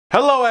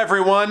Hello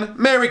everyone,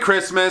 Merry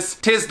Christmas,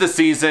 'tis the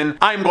season.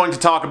 I'm going to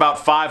talk about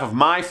 5 of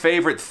my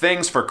favorite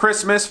things for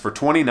Christmas for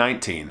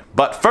 2019.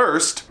 But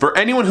first, for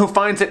anyone who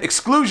finds it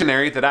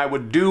exclusionary that I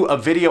would do a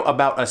video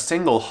about a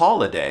single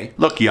holiday,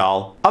 look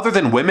y'all, other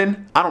than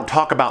women, I don't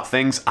talk about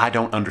things I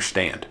don't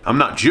understand. I'm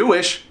not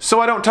Jewish, so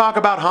I don't talk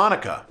about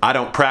Hanukkah. I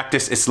don't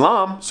practice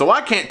Islam, so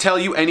I can't tell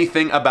you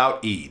anything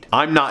about Eid.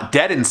 I'm not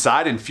dead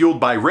inside and fueled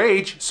by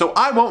rage, so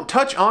I won't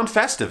touch on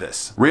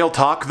Festivus. Real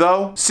talk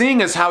though,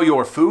 seeing as how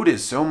your food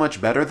is so much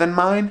better than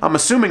mine, I'm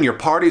assuming your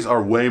parties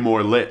are way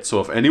more lit, so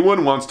if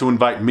anyone wants to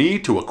invite me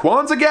to a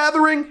Kwanzaa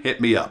gathering, hit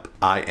me up.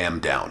 I am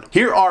down.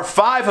 Here are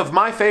 5 of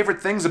my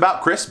favorite things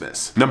about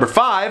Christmas. Number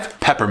 5,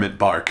 peppermint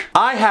bark.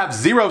 I have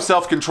zero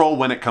self-control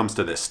when it comes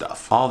to this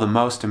stuff. All the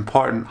most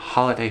important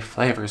holiday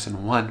flavors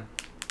in one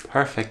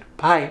perfect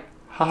bite.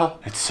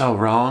 It's so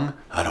wrong.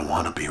 I don't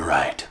want to be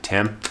right.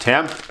 Tim?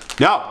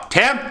 No,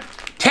 Tim!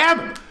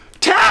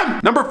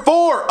 Number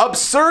 4,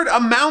 absurd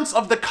amounts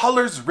of the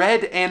colors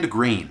red and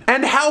green.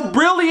 And how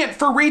brilliant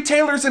for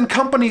retailers and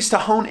companies to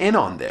hone in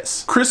on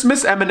this.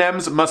 Christmas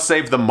M&Ms must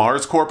save the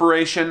Mars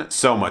Corporation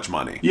so much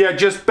money. Yeah,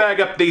 just bag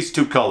up these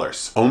 2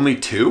 colors. Only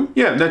 2?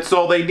 Yeah, that's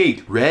all they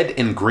need. Red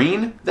and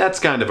green? That's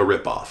kind of a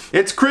ripoff.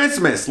 It's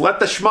Christmas, let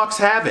the schmucks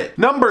have it.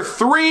 Number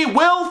 3,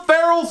 Will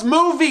Ferrell's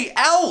movie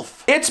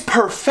Elf. It's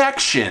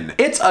perfection.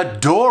 It's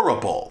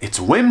adorable. It's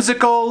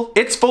whimsical.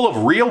 It's full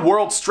of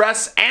real-world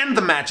stress and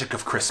the magic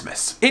of Christmas.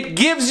 It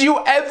gives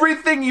you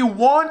everything you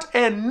want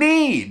and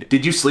need.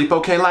 Did you sleep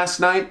okay last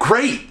night?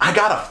 Great, I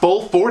got a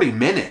full 40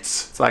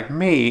 minutes. It's like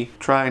me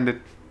trying to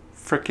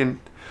frickin'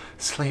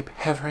 sleep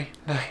every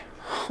night.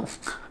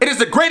 It is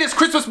the greatest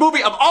Christmas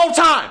movie of all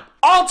time!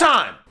 All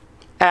time!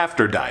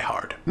 After Die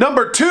Hard.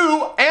 Number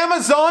 2,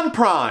 Amazon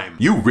Prime.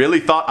 You really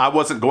thought I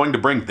wasn't going to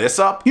bring this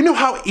up? You know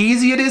how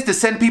easy it is to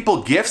send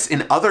people gifts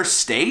in other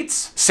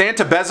states?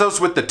 Santa Bezos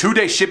with the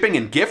 2-day shipping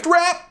and gift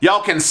wrap?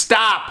 Y'all can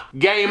stop.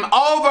 Game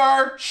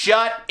over.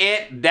 Shut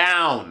it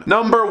down.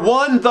 Number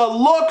 1, the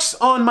looks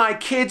on my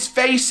kids'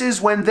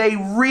 faces when they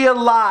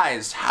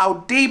realize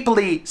how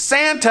deeply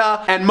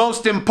Santa, and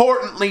most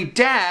importantly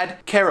Dad,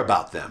 care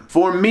about them.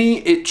 For me,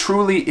 it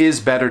truly is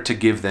better to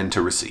give than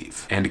to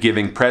receive. And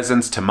giving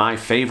presents to my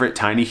favorite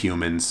tiny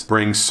humans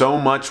brings so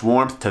much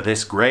warmth to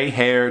this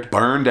gray-haired,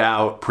 burned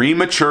out,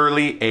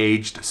 prematurely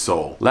aged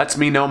soul. Lets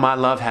me know my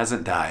love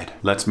hasn't died.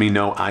 Lets me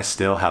know I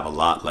still have a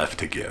lot left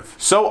to give.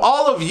 So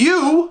all of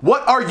you,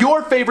 what are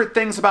your favorite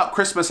things about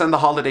Christmas and the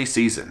holiday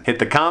season? Hit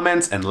the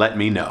comments and let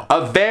me know.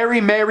 A very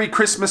Merry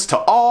Christmas to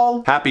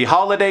all, Happy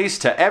Holidays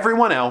to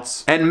everyone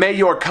else, and may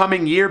your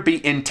coming year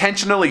be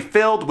intentionally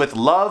filled with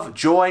love,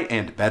 joy,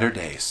 and better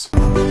days.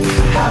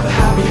 Have a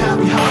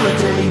happy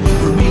holiday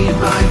from me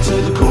and mine to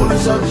the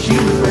corners of the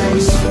human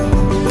race.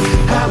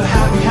 Have a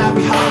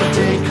happy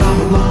holiday,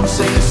 come along,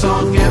 sing a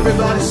song,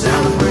 everybody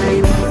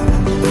celebrate.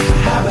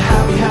 Have a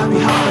happy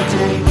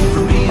holiday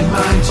from me and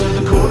mine to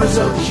the corners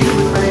of the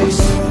human race.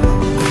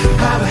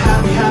 Have a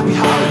happy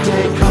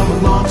holiday, come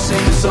along, sing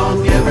a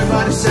song,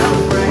 everybody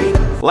celebrate.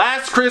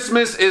 Last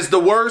Christmas is the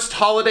worst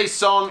holiday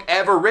song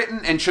ever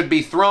written and should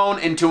be thrown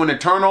into an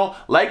eternal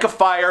lake of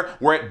fire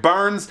where it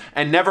burns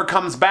and never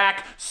comes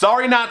back.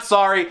 Sorry, not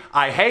sorry.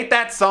 I hate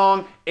that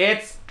song.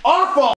 It's awful.